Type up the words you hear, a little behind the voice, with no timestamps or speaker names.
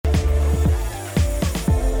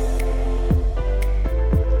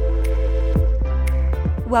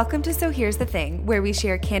Welcome to So Here's the Thing, where we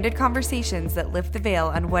share candid conversations that lift the veil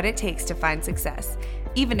on what it takes to find success,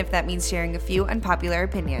 even if that means sharing a few unpopular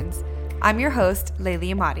opinions. I'm your host,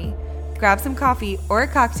 Layli Amati. Grab some coffee or a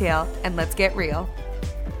cocktail, and let's get real.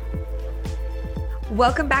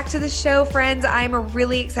 Welcome back to the show, friends. I'm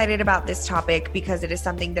really excited about this topic because it is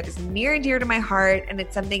something that is near and dear to my heart, and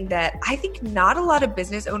it's something that I think not a lot of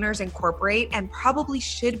business owners incorporate and probably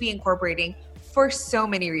should be incorporating for so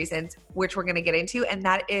many reasons, which we're going to get into, and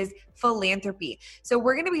that is philanthropy. So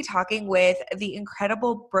we're going to be talking with the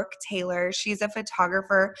incredible Brooke Taylor. She's a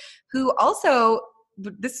photographer who also,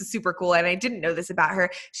 this is super cool, and I didn't know this about her,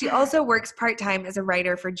 she also works part-time as a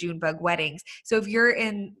writer for Junebug Weddings. So if you're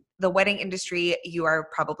in the wedding industry, you are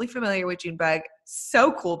probably familiar with Junebug.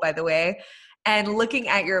 So cool, by the way. And looking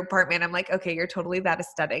at your apartment, I'm like, okay, you're totally that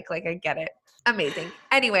aesthetic. Like, I get it. Amazing.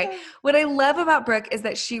 Anyway, what I love about Brooke is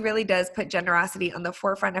that she really does put generosity on the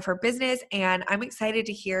forefront of her business. And I'm excited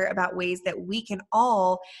to hear about ways that we can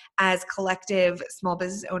all, as collective small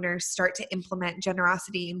business owners, start to implement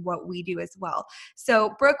generosity in what we do as well.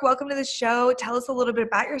 So Brooke, welcome to the show. Tell us a little bit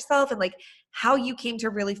about yourself and like how you came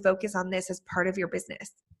to really focus on this as part of your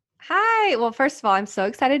business. Hi. Well, first of all, I'm so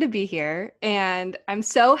excited to be here. And I'm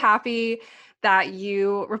so happy that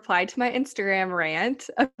you replied to my Instagram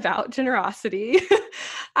rant about generosity.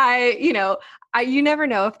 You never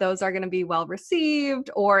know if those are going to be well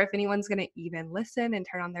received or if anyone's going to even listen and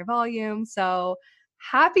turn on their volume. So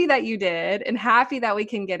happy that you did and happy that we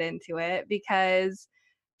can get into it because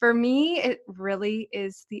for me, it really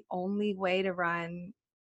is the only way to run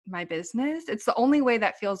my business. It's the only way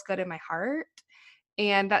that feels good in my heart.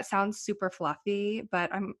 And that sounds super fluffy, but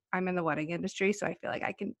I'm in the wedding industry, so I feel like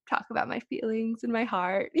I can talk about my feelings and my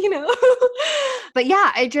heart, But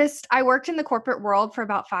yeah, I worked in the corporate world for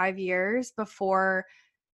about 5 years before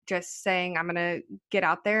just saying I'm going to get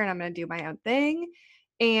out there and I'm going to do my own thing.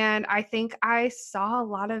 And I think I saw a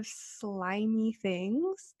lot of slimy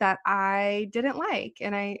things that I didn't like.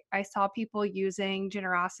 And I saw people using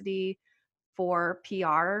generosity for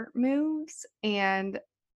PR moves, and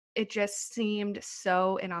it just seemed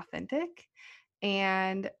so inauthentic.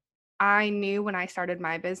 And I knew when I started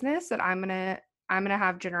my business that I'm going to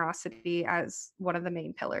have generosity as one of the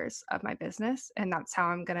main pillars of my business, and that's how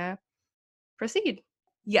I'm going to proceed.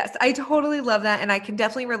 Yes, I totally love that. And I can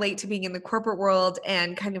definitely relate to being in the corporate world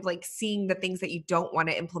and kind of like seeing the things that you don't want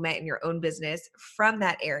to implement in your own business from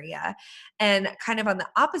that area. And kind of on the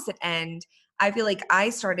opposite end, I feel like I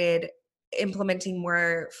started implementing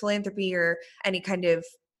more philanthropy or any kind of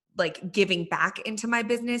like giving back into my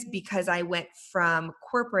business because I went from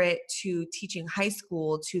corporate to teaching high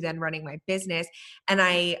school to then running my business. And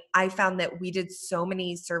I found that we did so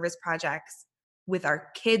many service projects with our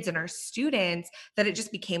kids and our students that it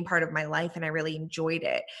just became part of my life and I really enjoyed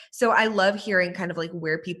it. So I love hearing kind of like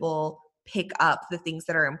where people pick up the things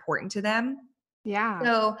that are important to them. Yeah.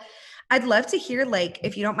 So I'd love to hear, like,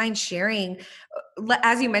 if you don't mind sharing,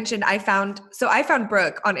 as you mentioned, I found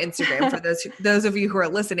Brooke on Instagram for those of you who are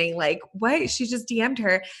listening, like, what? She just DM'd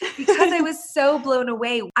her because I was so blown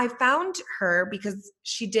away. I found her because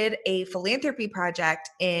she did a philanthropy project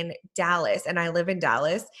in Dallas and I live in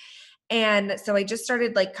Dallas. And so I just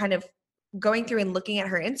started like kind of going through and looking at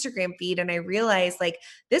her Instagram feed and I realized like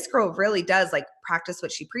this girl really does like practice what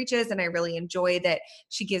she preaches and I really enjoy that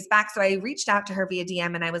she gives back. So I reached out to her via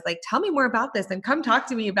DM and I was like, tell me more about this and come talk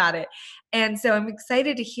to me about it. And so I'm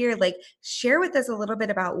excited to hear, like, share with us a little bit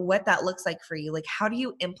about what that looks like for you. Like, how do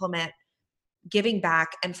you implement giving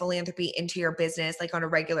back and philanthropy into your business like on a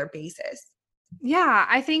regular basis? Yeah,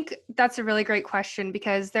 I think that's a really great question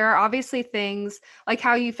because there are obviously things like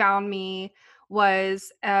how you found me was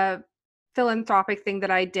a philanthropic thing that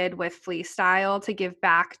I did with Flea Style to give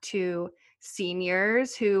back to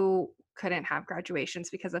seniors who couldn't have graduations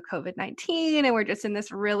because of COVID-19 and we're just in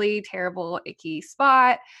this really terrible, icky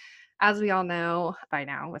spot, as we all know by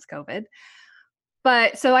now with COVID.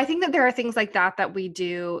 But so I think that there are things like that that we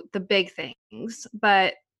do, the big things,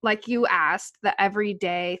 but like you asked, the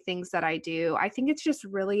everyday things that I do, I think it's just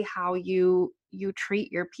really how you treat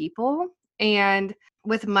your people. And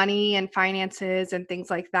with money and finances and things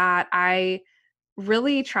like that, I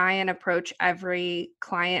really try and approach every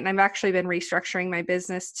client. And I've actually been restructuring my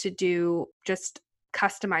business to do just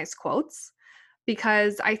customized quotes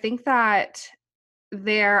because I think that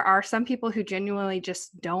there are some people who genuinely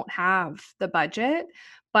just don't have the budget,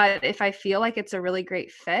 but if I feel like it's a really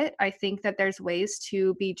great fit, I think that there's ways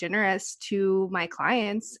to be generous to my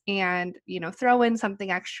clients and, throw in something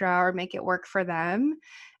extra or make it work for them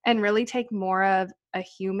and really take more of a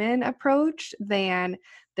human approach than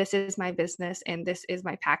this is my business and this is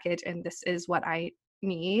my package and this is what I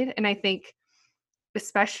need. And I think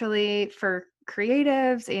especially for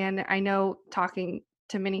creatives, and I know talking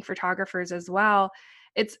to many photographers as well,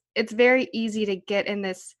 it's very easy to get in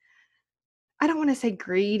this, I don't wanna say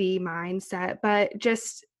greedy mindset, but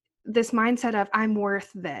just this mindset of I'm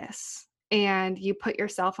worth this. And you put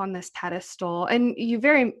yourself on this pedestal, and you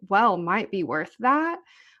very well might be worth that.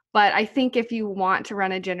 But I think if you want to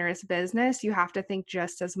run a generous business, you have to think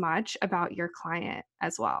just as much about your client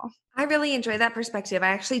as well. I really enjoy that perspective. I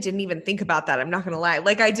actually didn't even think about that. I'm not going to lie.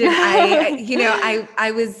 Like I didn't,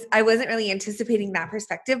 I wasn't really anticipating that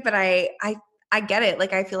perspective, but I get it.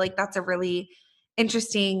 Like, I feel like that's a really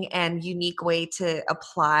interesting and unique way to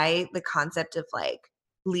apply the concept of like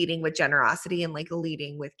leading with generosity and like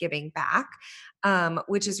leading with giving back,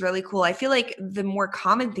 which is really cool. I feel like the more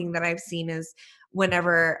common thing that I've seen is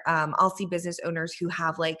whenever I'll see business owners who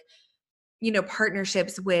have like,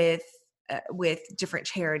 partnerships with different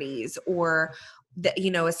charities, or that,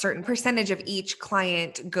 a certain percentage of each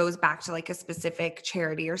client goes back to like a specific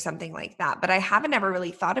charity or something like that. But I haven't ever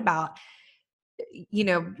really thought about,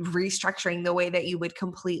 restructuring the way that you would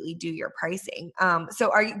completely do your pricing.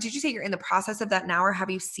 So did you say you're in the process of that now, or have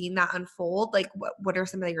you seen that unfold? Like what are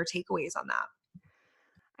some of your takeaways on that?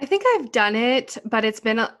 I think I've done it, but it's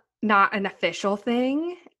been not an official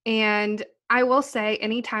thing. And I will say,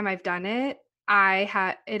 anytime I've done it,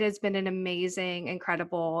 it has been an amazing,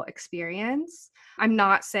 incredible experience. I'm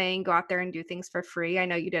not saying go out there and do things for free. I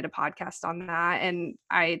know you did a podcast on that, and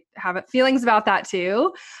I have feelings about that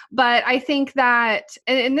too. But I think that,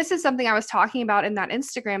 and this is something I was talking about in that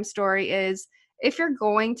Instagram story, is if you're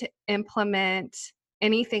going to implement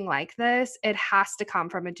anything like this, it has to come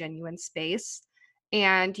from a genuine space,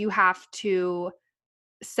 and you have to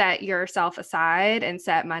set yourself aside and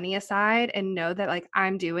set money aside and know that, like,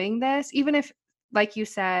 I'm doing this, even if, like you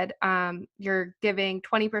said, you're giving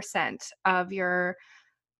 20% of your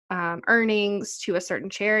earnings to a certain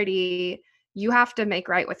charity. You have to make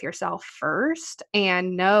right with yourself first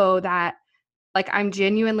and know that, like, I'm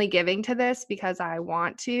genuinely giving to this because I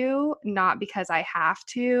want to, not because I have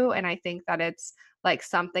to. And I think that it's like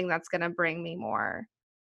something that's going to bring me more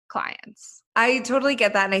clients. I totally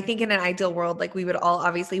get that. And I think in an ideal world, like we would all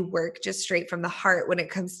obviously work just straight from the heart when it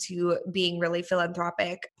comes to being really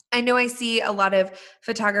philanthropic. I know I see a lot of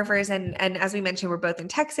photographers, and as we mentioned, we're both in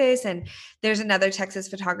Texas, and there's another Texas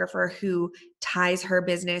photographer who ties her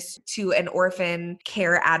business to an orphan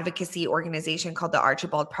care advocacy organization called the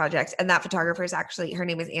Archibald Project. And that photographer is actually, her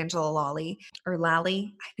name is Angela Lally or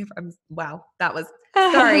Lally. Wow, that was,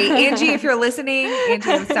 sorry, Angie, if you're listening,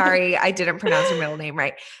 Angie, I'm sorry, I didn't pronounce her middle name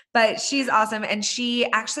right. But she's awesome. And she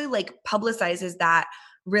actually like publicizes that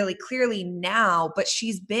really clearly now. But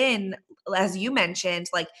she's been, as you mentioned,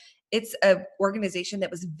 like it's a organization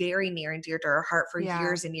that was very near and dear to her heart for Yeah.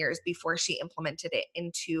 years and years before she implemented it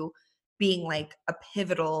into being like a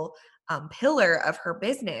pivotal pillar of her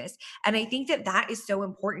business. And I think that that is so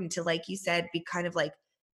important to, like you said, be kind of like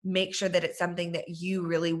make sure that it's something that you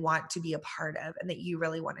really want to be a part of and that you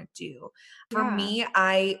really want to do. For Yeah. me,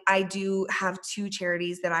 I do have two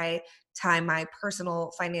charities that I tie my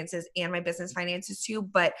personal finances and my business finances to,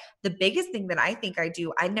 but the biggest thing that I think I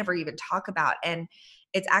do, I never even talk about, and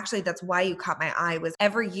it's actually, that's why you caught my eye, was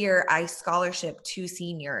every year I scholarship two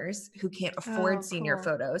seniors who can't afford Oh, senior cool.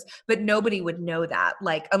 photos, but nobody would know that.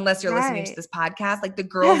 Like, unless you're listening to Right. this podcast, like the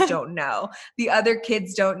girls don't know, the other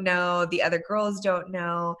kids don't know, the other girls don't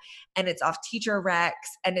know, and it's off teacher recs,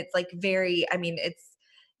 and it's like very, I mean, it's,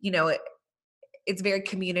 you know, it's very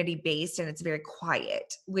community based and it's very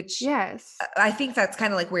quiet, which Yes. I think that's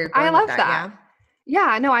kind of like where you're I going with love that. that. Yeah.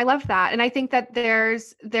 Yeah, no, I love that. And I think that there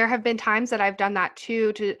have been times that I've done that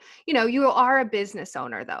too, to, you are a business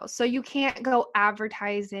owner though. So you can't go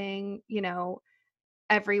advertising,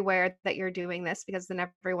 everywhere that you're doing this, because then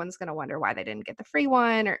everyone's going to wonder why they didn't get the free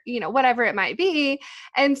one, or, whatever it might be.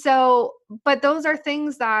 And so, but those are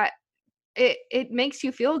things that it makes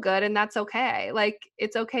you feel good, and that's okay. Like,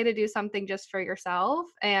 it's okay to do something just for yourself,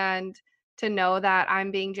 and to know that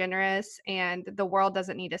I'm being generous and the world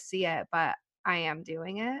doesn't need to see it, but I am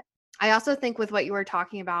doing it. I also think with what you were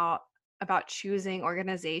talking about choosing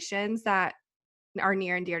organizations that are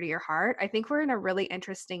near and dear to your heart, I think we're in a really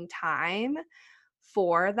interesting time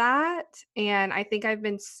for that. And I think I've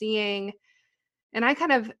been seeing, and I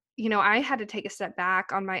kind of, I had to take a step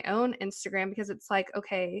back on my own Instagram, because it's like,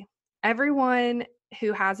 okay, everyone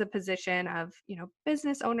who has a position of,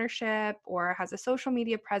 business ownership or has a social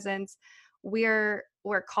media presence, we're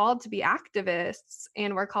called to be activists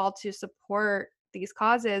and we're called to support these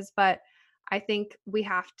causes. But I think we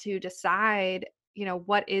have to decide,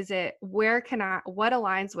 what is it, what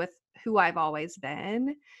aligns with who I've always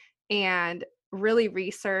been, and really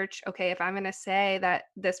research, okay, if I'm going to say that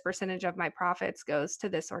this percentage of my profits goes to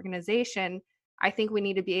this organization, I think we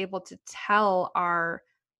need to be able to tell our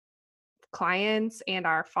clients and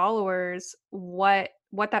our followers what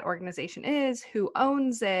that organization is, who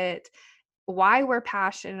owns it, why we're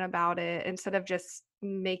passionate about it, instead of just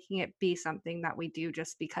making it be something that we do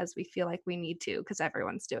just because we feel like we need to because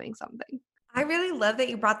everyone's doing something. I really love that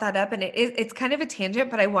you brought that up, and it's kind of a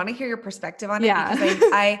tangent, but I want to hear your perspective on it Yeah. because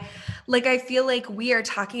I feel like we are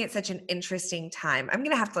talking at such an interesting time. I'm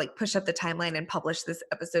gonna have to like push up the timeline and publish this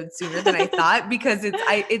episode sooner than I thought because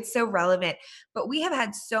it's so relevant. But we have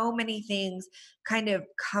had so many things kind of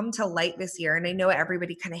come to light this year, and I know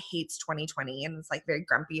everybody kind of hates 2020 and is like very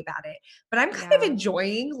grumpy about it, but I'm kind of Yeah.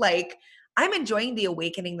 enjoying the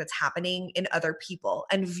awakening that's happening in other people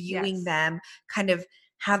and viewing Yes. them kind of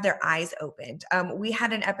have their eyes opened. We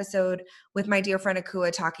had an episode with my dear friend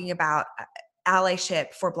Akua talking about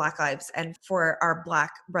allyship for Black lives and for our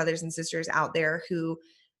Black brothers and sisters out there who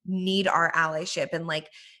need our allyship, and like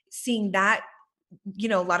seeing that,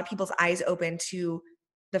 a lot of people's eyes open to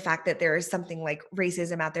the fact that there is something like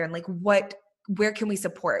racism out there, and like where can we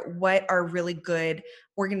support? What are really good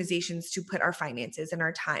organizations to put our finances and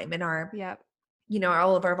our time and our, Yep.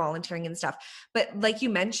 all of our volunteering and stuff. But like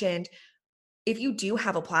you mentioned, if you do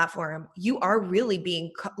have a platform, you are really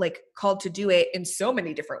being called to do it in so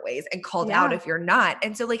many different ways and called out Yeah. if you're not.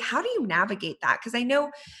 And so like, how do you navigate that? Because I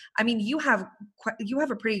mean, you have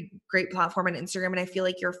a pretty great platform on Instagram, and I feel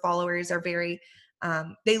like your followers are very,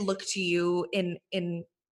 they look to you in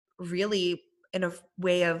really in a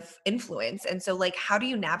way of influence. And so like, how do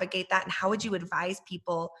you navigate that? And how would you advise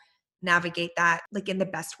people navigate that like in the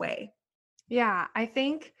best way? Yeah, I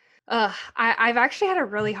think I've actually had a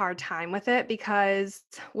really hard time with it because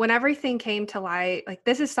when everything came to light, like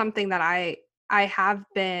this is something that I have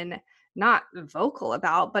been not vocal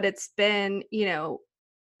about, but it's been, uh,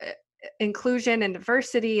 inclusion and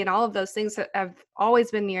diversity and all of those things that have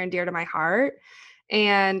always been near and dear to my heart.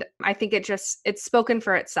 And I think it's spoken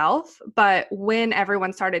for itself. But when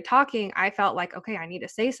everyone started talking, I felt like, okay, I need to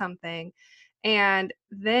say something. And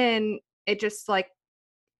then it just like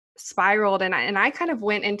spiraled, and I kind of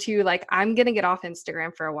went into like, I'm gonna get off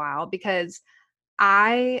Instagram for a while because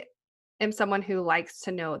I am someone who likes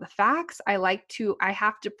to know the facts. I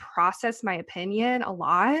have to process my opinion a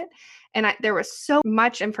lot. And there was so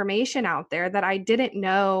much information out there that I didn't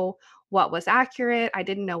know what was accurate. I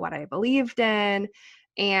didn't know what I believed in.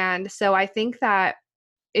 And so I think that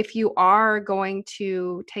if you are going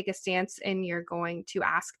to take a stance and you're going to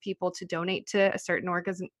ask people to donate to a certain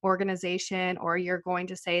organization, or you're going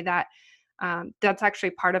to say that that's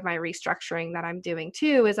actually part of my restructuring that I'm doing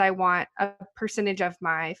too, is I want a percentage of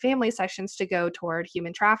my family sessions to go toward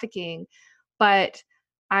human trafficking. But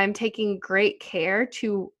I'm taking great care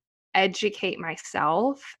to educate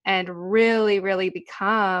myself and really, really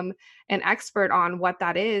become an expert on what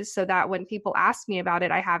that is so that when people ask me about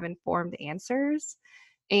it, I have informed answers.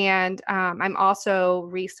 And I'm also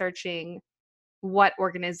researching what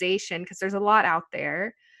organization, because there's a lot out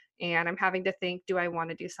there. And I'm having to think, do I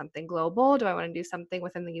want to do something global? Do I want to do something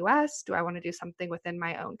within the US? Do I want to do something within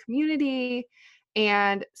my own community?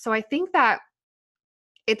 And so I think that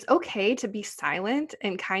it's okay to be silent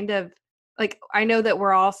and kind of like, I know that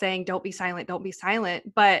we're all saying don't be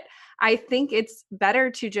silent, but I think it's better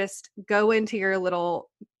to just go into your little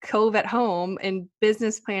cove at home and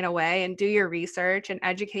business plan away and do your research and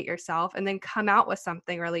educate yourself and then come out with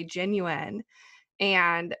something really genuine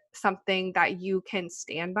and something that you can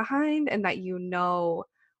stand behind and that you know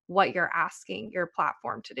what you're asking your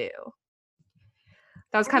platform to do.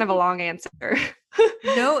 That was I kind of a really long answer.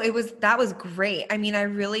 No, that was great. I mean, I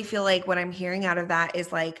really feel like what I'm hearing out of that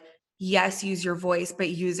is like, yes, use your voice, but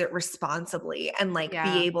use it responsibly and like be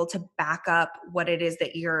Yeah. able to back up what it is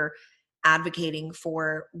that you're advocating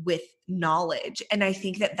for with knowledge. And I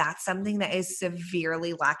think that that's something that is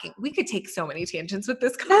severely lacking. We could take so many tangents with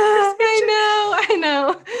this conversation. I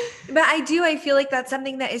know. But I feel like that's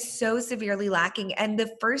something that is so severely lacking. And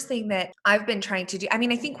the first thing that I've been trying to do, I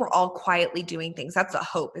mean, I think we're all quietly doing things. That's the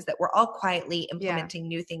hope, is that we're all quietly Yeah. implementing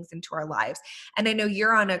new things into our lives. And I know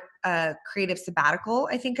you're on a creative sabbatical,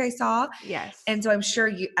 I think I saw. Yes. And so I'm sure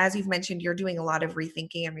you, as you've mentioned, you're doing a lot of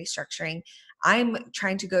rethinking and restructuring. I'm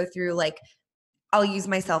trying to go through like, I'll use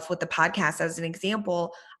myself with the podcast as an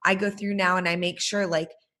example. I go through now and I make sure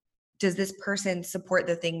like, does this person support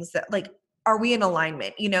the things that like, are we in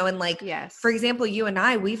alignment, and like, for Yes. example, you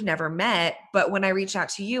and we've never met, but when I reached out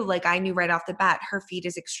to you, like I knew right off the bat, her feed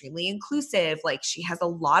is extremely inclusive. Like she has a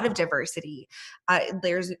lot of diversity.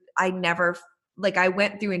 I never like I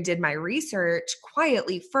went through and did my research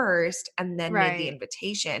quietly first and then made the Right.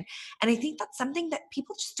 invitation. And I think that's something that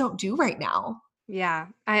people just don't do right now. Yeah.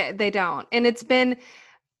 They don't. And it's been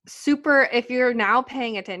super, if you're now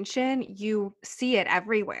paying attention, you see it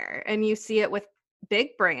everywhere, and you see it with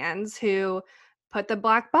big brands who put the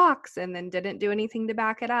black box and then didn't do anything to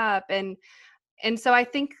back it up. And so I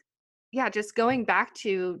think, yeah, just going back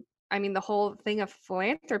to, I mean, the whole thing of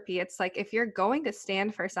philanthropy, it's like if you're going to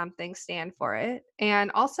stand for something, stand for it.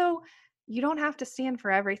 And also, you don't have to stand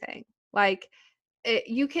for everything. Like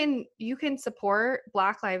you can support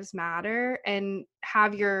Black Lives Matter and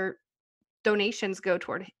have your donations go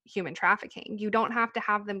toward human trafficking. You don't have to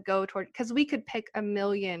have them go toward, because we could pick a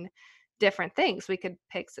million different things. We could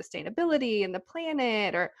pick sustainability and the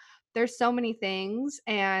planet, or there's so many things.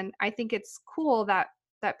 And I think it's cool that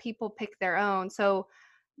people pick their own. So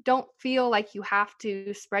don't feel like you have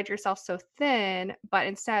to spread yourself so thin, but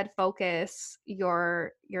instead focus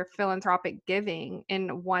your philanthropic giving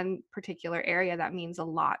in one particular area that means a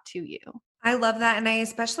lot to you. I love that. And I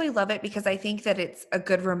especially love it because I think that it's a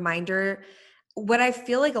good reminder. What I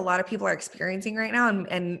feel like a lot of people are experiencing right now,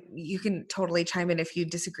 and you can totally chime in if you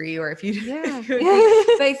disagree or if you, Yeah. if you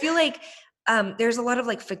agree, but I feel like there's a lot of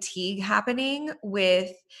like fatigue happening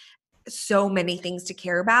with so many things to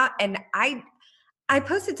care about. And I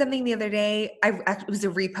posted something the other day. It was a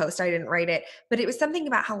repost. I didn't write it, but it was something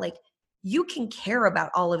about how like you can care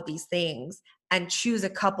about all of these things and choose a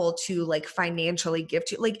couple to like financially give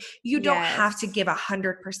to. Like you don't have to Yes. give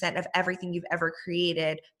 100% of everything you've ever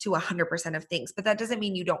created to 100% of things, but that doesn't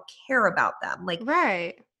mean you don't care about them. Like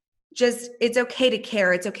Right. just it's okay to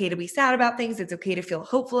care. It's okay to be sad about things. It's okay to feel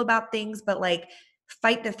hopeful about things, but like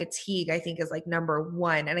fight the fatigue, I think is like number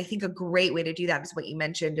one. And I think a great way to do that is what you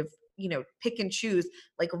mentioned of, pick and choose.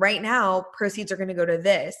 Like right now, proceeds are going to go to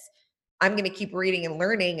this. I'm going to keep reading and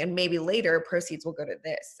learning, and maybe later proceeds will go to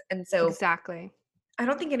this. And so Exactly. I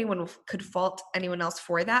don't think anyone could fault anyone else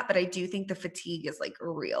for that, but I do think the fatigue is like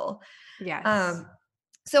real. Yes. Um,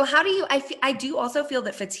 so how do you, I do also feel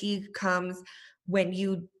that fatigue comes when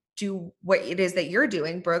you do what it is that you're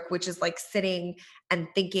doing, Brooke, which is like sitting and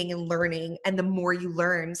thinking and learning. And the more you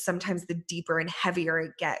learn, sometimes the deeper and heavier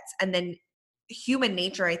it gets. And then human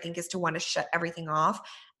nature, I think, is to want to shut everything off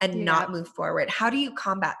and not Yep. move forward. How do you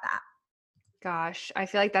combat that? Gosh, I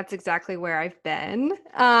feel like that's exactly where I've been.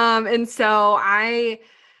 And so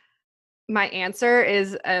my answer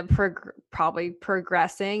is probably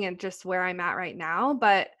progressing and just where I'm at right now,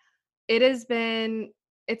 but it has been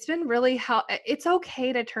it's been really it's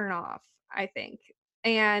okay to turn off, I think.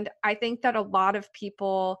 And I think that a lot of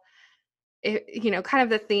people, kind of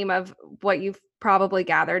the theme of what you've probably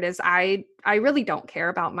gathered is I really don't care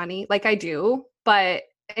about money. Like I do, but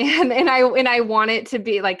and I want it to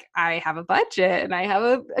be like I have a budget and I have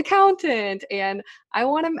an accountant and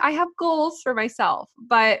I have goals for myself.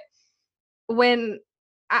 But when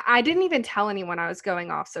I didn't even tell anyone I was going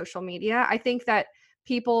off social media. I think that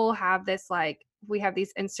people have this like we have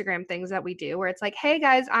these Instagram things that we do where it's like, hey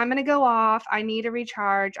guys, I'm gonna go off. I need to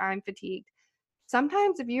recharge. I'm fatigued.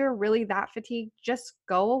 Sometimes if you're really that fatigued, just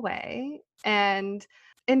go away and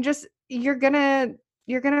just you're gonna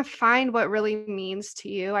find what really means to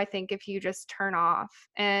you. I think if you just turn off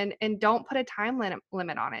and don't put a time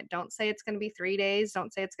limit on it. Don't say it's gonna be 3 days.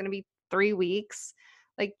 Don't say it's gonna be 3 weeks.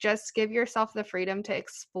 Like just give yourself the freedom to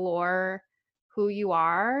explore who you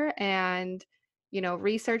are and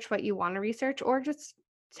research what you want to research, or just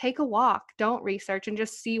take a walk. Don't research and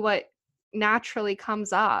just see what naturally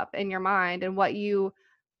comes up in your mind and what you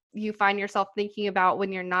find yourself thinking about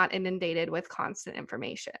when you're not inundated with constant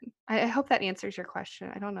information. I hope that answers your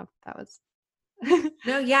question. I don't know if that was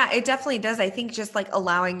No, yeah, it definitely does. I think just like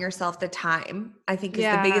allowing yourself the time, I think is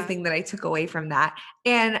the biggest Yeah, thing that I took away from that.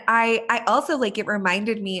 And I also like it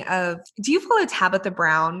reminded me of, do you follow Tabitha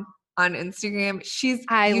Brown on Instagram?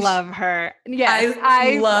 I love her. Yes,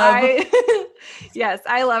 I love I yes,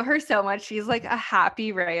 I love her so much. She's like a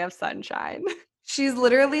happy ray of sunshine. She's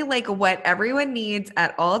literally like what everyone needs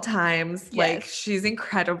at all times. Like Yes. she's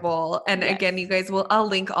incredible. And again, you Yes. guys I'll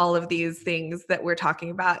link all of these things that we're talking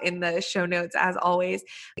about in the show notes as always.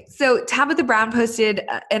 So Tabitha Brown posted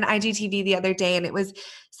an IGTV the other day, and it was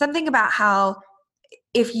something about how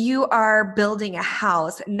if you are building a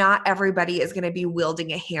house, not everybody is going to be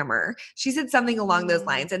wielding a hammer. She said something along those Mm,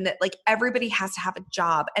 lines, and that like everybody has to have a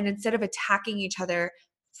job. And instead of attacking each other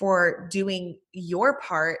for doing your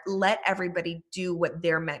part, let everybody do what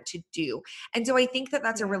they're meant to do. And so I think that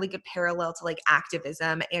that's a yeah. really good parallel to like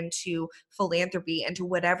activism and to philanthropy and to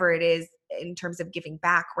whatever it is in terms of giving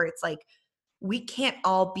back, where it's like we can't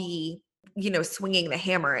all be swinging the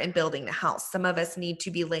hammer and building the house. Some of us need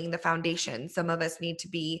to be laying the foundation. Some of us need to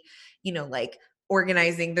be, like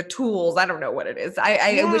organizing the tools. I don't know what it is.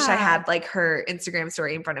 I wish I Yeah. had like her Instagram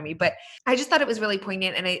story in front of me, but I just thought it was really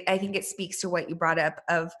poignant. And I think it speaks to what you brought up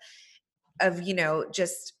of,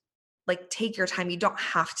 just like take your time. You don't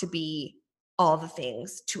have to be all the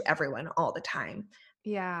things to everyone all the time.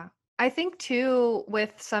 Yeah. I think too,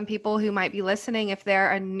 with some people who might be listening, if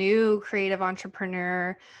they're a new creative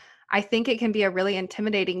entrepreneur, I think it can be a really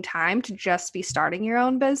intimidating time to just be starting your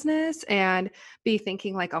own business and be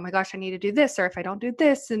thinking like, oh my gosh, I need to do this, or if I don't do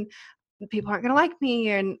this, and people aren't going to like me,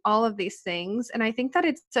 and all of these things. And I think that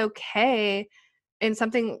it's okay in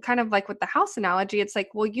something kind of like with the house analogy. It's like,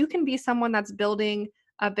 well, you can be someone that's building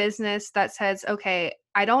a business that says, okay,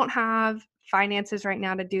 I don't have finances right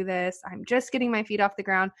now to do this. I'm just getting my feet off the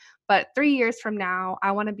ground. But 3 years from now,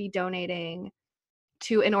 I want to be donating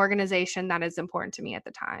to an organization that is important to me at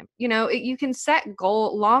the time. You can set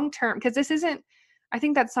goal long term, because this isn't, I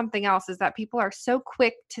think that's something else, is that people are so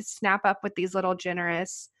quick to snap up with these little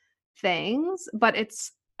generous things, but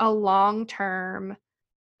it's a long-term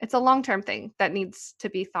thing that needs to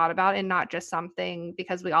be thought about, and not just something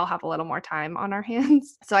because we all have a little more time on our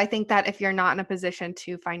hands. So I think that if you're not in a position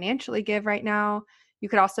to financially give right now, you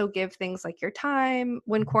could also give things like your time.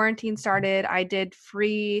 When quarantine started, I did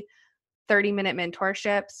free 30-minute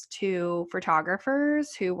mentorships to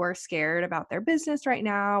photographers who were scared about their business right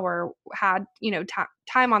now, or had,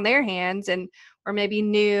 time on their hands, and or maybe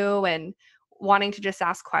new and wanting to just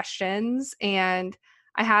ask questions. And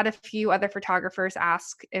I had a few other photographers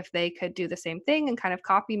ask if they could do the same thing and kind of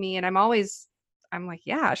copy me. And I'm like,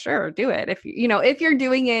 yeah, sure, do it. If you're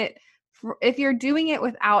doing it, if you're doing it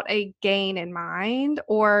without a gain in mind,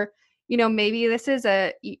 or, maybe this is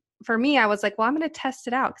for me, I was like, well, I'm going to test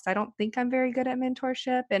it out because I don't think I'm very good at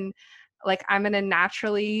mentorship. And like, I'm going to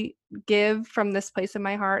naturally give from this place in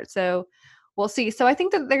my heart. So we'll see. So I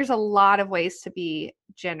think that there's a lot of ways to be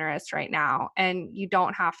generous right now. And you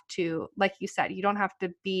don't have to, like you said, you don't have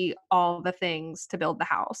to be all the things to build the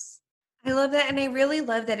house. I love that. And I really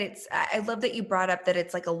love that I love that you brought up that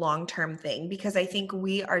it's like a long-term thing, because I think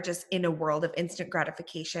we are just in a world of instant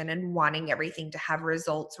gratification and wanting everything to have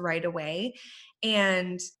results right away.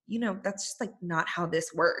 And, that's just like not how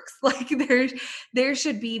this works. Like there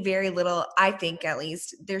should be very little, I think at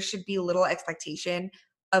least, there should be little expectation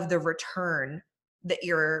of the return that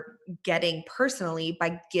you're getting personally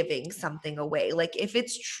by giving something away. Like if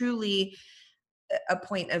it's truly a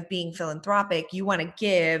point of being philanthropic, you want to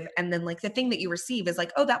give, and then like the thing that you receive is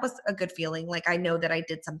like, oh, that was a good feeling, like I know that I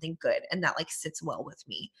did something good and that like sits well with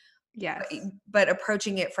me. but, Yes. but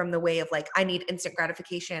approaching it from the way of like, I need instant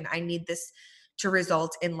gratification, I need this to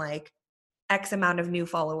result in like X amount of new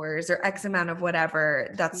followers or X amount of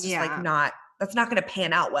whatever, that's just like Yeah. that's not going to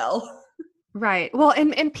pan out well. Right. Well,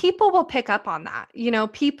 and people will pick up on that.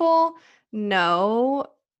 People know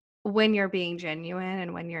when you're being genuine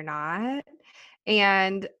and when you're not.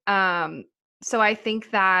 And so I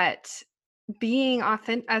think that being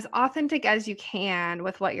authentic as you can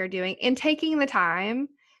with what you're doing and taking the time,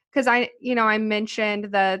 because I mentioned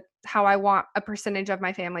the how I want a percentage of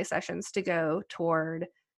my family sessions to go toward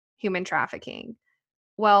human trafficking.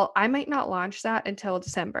 Well, I might not launch that until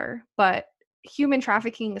December, but human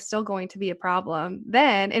trafficking is still going to be a problem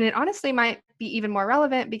then. And it honestly might be even more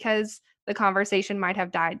relevant because the conversation might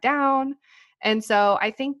have died down. And so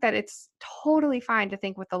I think that it's totally fine to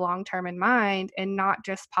think with the long term in mind and not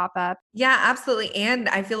just pop up. Yeah, absolutely. And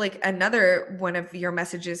I feel like another one of your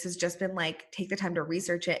messages has just been like, take the time to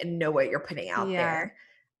research it and know what you're putting out Yeah. there.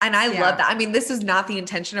 And I love Yeah. that. I mean, this is not the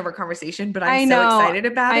intention of our conversation, but I'm I so know. excited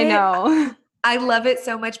about I it. know. I love it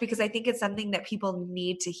so much because I think it's something that people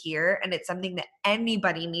need to hear. And it's something that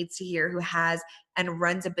anybody needs to hear who has and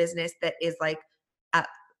runs a business that is like uh,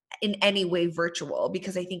 in any way virtual,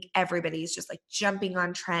 because I think everybody's just like jumping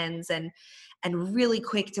on trends and really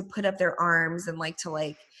quick to put up their arms and like to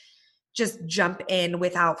like just jump in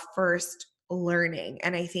without first learning.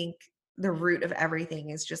 And I think the root of everything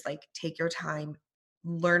is just like take your time,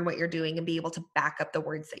 learn what you're doing, and be able to back up the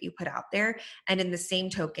words that you put out there. And in the same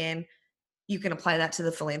token, you can apply that to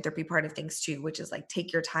the philanthropy part of things too, which is like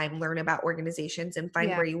take your time, learn about organizations, and find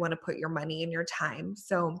Yeah. where you want to put your money and your time.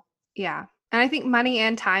 So Yeah. And I think money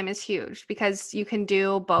and time is huge because you can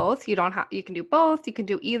do both. You can do both, you can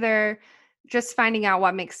do either. Just finding out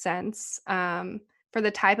what makes sense for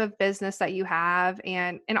the type of business that you have.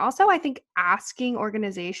 And also I think asking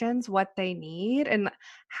organizations what they need and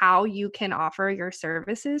how you can offer your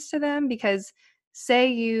services to them. Because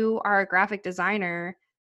say you are a graphic designer,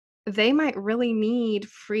 they might really need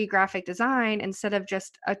free graphic design instead of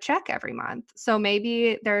just a check every month. So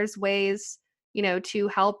maybe there's ways, to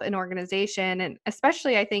help an organization. And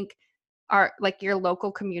especially I think like your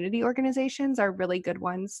local community organizations are really good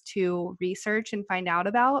ones to research and find out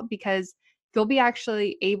about, because you'll be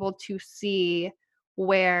actually able to see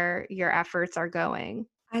where your efforts are going.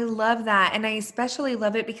 I love that. And I especially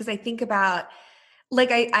love it because I think about, like,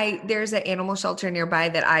 I there's an animal shelter nearby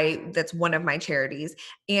that's one of my charities.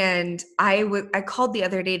 And I called the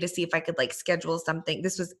other day to see if I could like schedule something.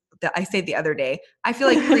 This was I say the other day. I feel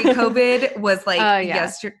like pre-COVID was like Yeah.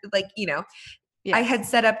 yesterday, like, Yes. I had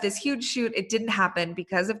set up this huge shoot. It didn't happen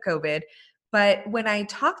because of COVID. But when I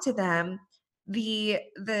talked to them, the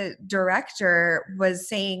director was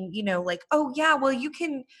saying, like, oh yeah, well,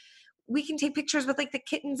 we can take pictures with like the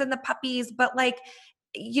kittens and the puppies, but like,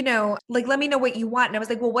 like, let me know what you want. And I was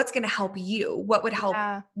like, well, what's going to help you? What would help?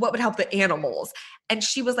 Yeah. What would help the animals? And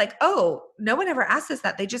she was like, oh, no one ever asked us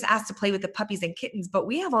that. They just asked to play with the puppies and kittens, but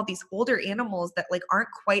we have all these older animals that like aren't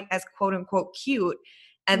quite as quote unquote cute,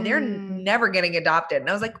 and they're never getting adopted. And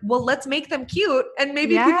I was like, well, let's make them cute and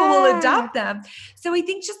maybe people will adopt them. So I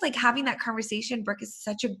think just like having that conversation, Brooke, is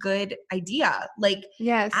such a good idea. Like,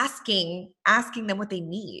 Yes. asking them what they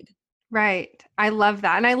need. Right. I love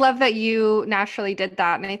that. And I love that you naturally did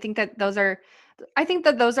that. And I think that those are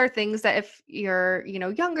things that if you're,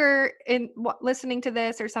 younger in listening to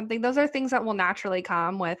this or something, those are things that will naturally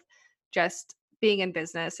come with just being in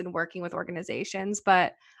business and working with organizations.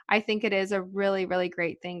 But I think it is a really, really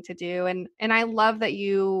great thing to do. And I love that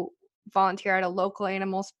you volunteer at a local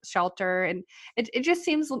animal shelter. And it just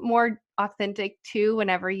seems more authentic too,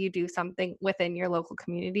 whenever you do something within your local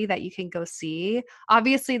community that you can go see.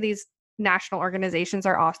 Obviously, these national organizations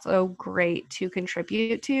are also great to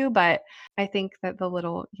contribute to, but I think that the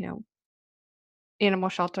little, animal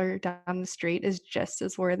shelter down the street is just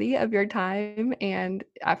as worthy of your time and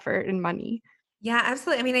effort and money. Yeah,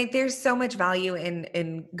 absolutely. I mean, there's so much value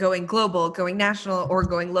in going global, going national, or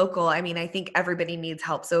going local. I mean, I think everybody needs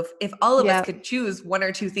help. So if all of us could choose one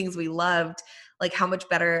or two things we loved, like how much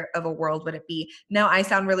better of a world would it be? Now I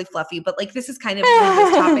sound really fluffy, but like this is kind of one of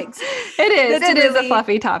those topics. It is a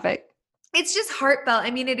fluffy topic. It's just heartfelt. I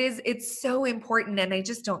mean, it's so important. And I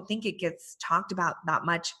just don't think it gets talked about that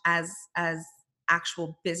much as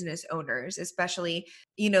actual business owners, especially,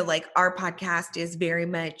 like our podcast is very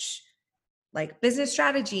much like business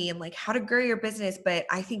strategy and like how to grow your business. But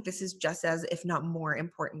I think this is just as, if not more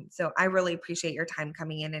important. So I really appreciate your time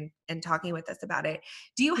coming in and talking with us about it.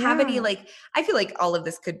 Do you have any, like, I feel like all of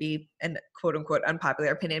this could be an quote unquote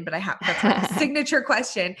unpopular opinion, but that's my signature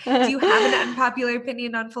question. Do you have an unpopular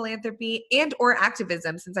opinion on philanthropy and or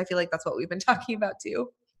activism? Since I feel like that's what we've been talking about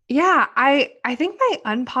too. Yeah, I think my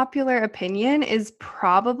unpopular opinion is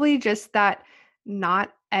probably just that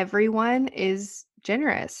not everyone is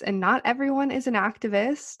generous and not everyone is an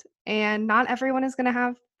activist and not everyone is going to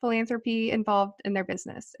have philanthropy involved in their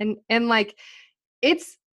business. And like,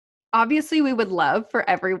 it's obviously we would love for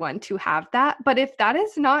everyone to have that, but if that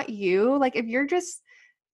is not you, like if you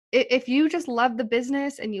just love the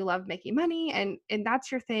business and you love making money and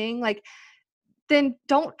that's your thing, like then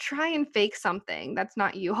don't try and fake something that's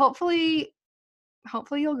not you. Hopefully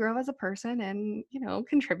you'll grow as a person and,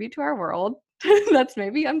 contribute to our world. That's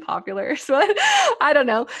maybe unpopular, so I don't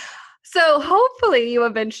know. So hopefully you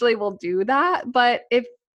eventually will do that. But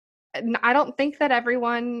I don't think that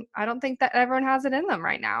everyone has it in them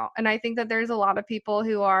right now. And I think that there's a lot of people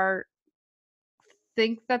who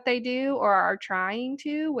think that they do or are trying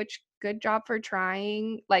to, which good job for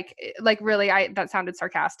trying. Like really, that sounded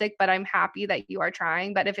sarcastic, but I'm happy that you are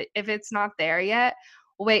trying. But if it's not there yet,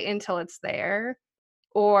 wait until it's there,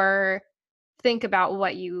 or think about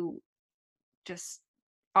what you just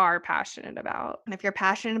are passionate about. And if you're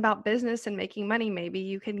passionate about business and making money, maybe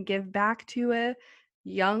you can give back to a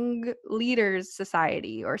young leaders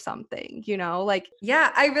society or something, like.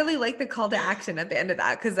 Yeah, I really like the call to action at the end of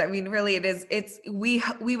that. Cause I mean, really we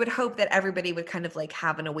would hope that everybody would kind of like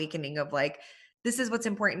have an awakening of like, this is what's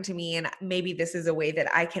important to me. And maybe this is a way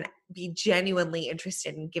that I can be genuinely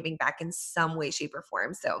interested in giving back in some way, shape, or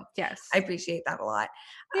form. So yes, I appreciate that a lot.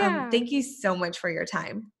 Yeah. Thank you so much for your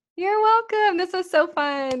time. You're welcome. This was so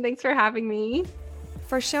fun. Thanks for having me.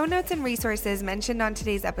 For show notes and resources mentioned on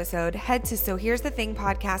today's episode, head to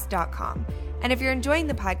sohere'sthethingpodcast.com. And if you're enjoying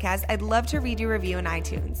the podcast, I'd love to read your review in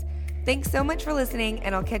iTunes. Thanks so much for listening,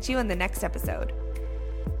 and I'll catch you in the next episode.